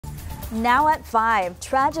Now at 5,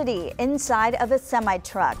 tragedy inside of a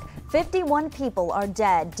semi-truck. 51 people are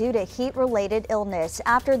dead due to heat-related illness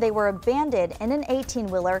after they were abandoned in an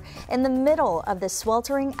 18-wheeler in the middle of the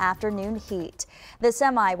sweltering afternoon heat. The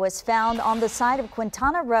semi was found on the side of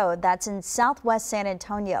Quintana Road that's in southwest San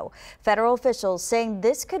Antonio. Federal officials saying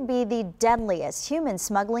this could be the deadliest human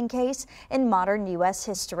smuggling case in modern U.S.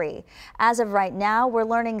 history. As of right now, we're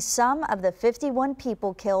learning some of the 51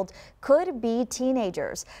 people killed could be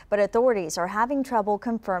teenagers, but authorities are having trouble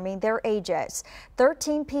confirming their ages.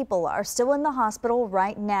 13 people are still in the hospital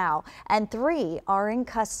right now, and 3 are in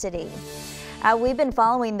custody. We've been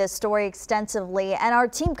following this story extensively, and our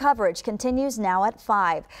team coverage continues now at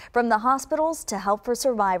 5. From the hospitals to help for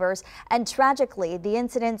survivors, and tragically, the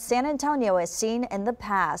incident San Antonio has seen in the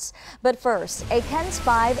past. But first, a KENS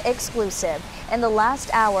 5 exclusive. In the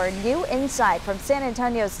last hour, new insight from San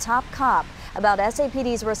Antonio's top cop about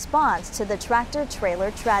SAPD's response to the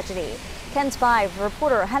tractor-trailer tragedy. KENS 5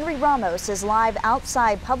 reporter Henry Ramos is live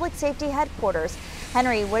outside Public Safety Headquarters.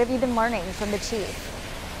 Henry, what have you been learning from the chief?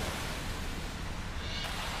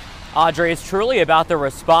 Audrey, it's truly about the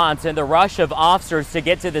response and the rush of officers to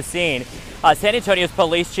get to the scene. San Antonio's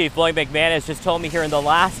Police Chief William McManus just told me here in the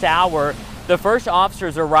last hour, the first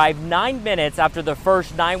officers arrived 9 minutes after the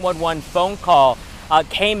first 911 phone call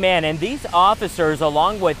came in. And these officers,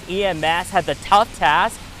 along with EMS, had the tough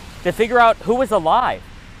task to figure out who was alive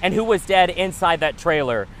and who was dead inside that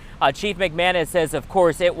trailer. Chief McManus says, of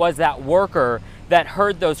course, it was that worker that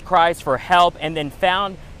heard those cries for help and then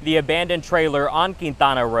found the abandoned trailer on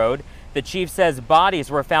Quintana Road. The chief says bodies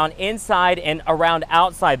were found inside and around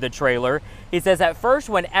outside the trailer. He says at first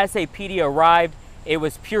when SAPD arrived, it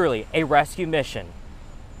was purely a rescue mission.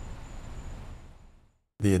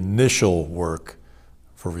 The initial work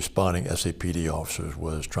for responding SAPD officers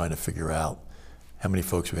was trying to figure out how many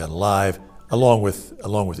folks we had alive, along with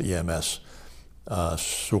EMS,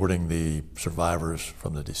 sorting the survivors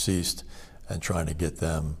from the deceased and trying to get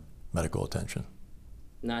them medical attention.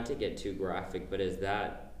 Not to get too graphic, but is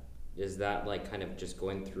that like kind of just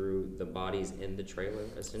going through the bodies in the trailer?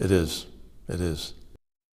 It is. It is.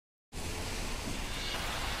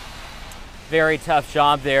 Very tough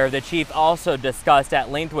job there. The chief also discussed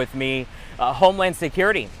at length with me Homeland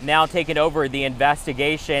Security now taking over the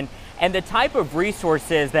investigation and the type of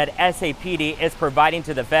resources that SAPD is providing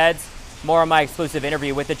to the feds. More on my exclusive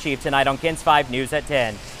interview with the chief tonight on KENS 5 News at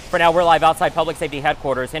 10. For now, we're live outside Public Safety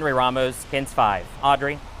Headquarters. Henry Ramos, KENS 5.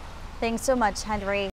 Audrey. Thanks so much, Henry.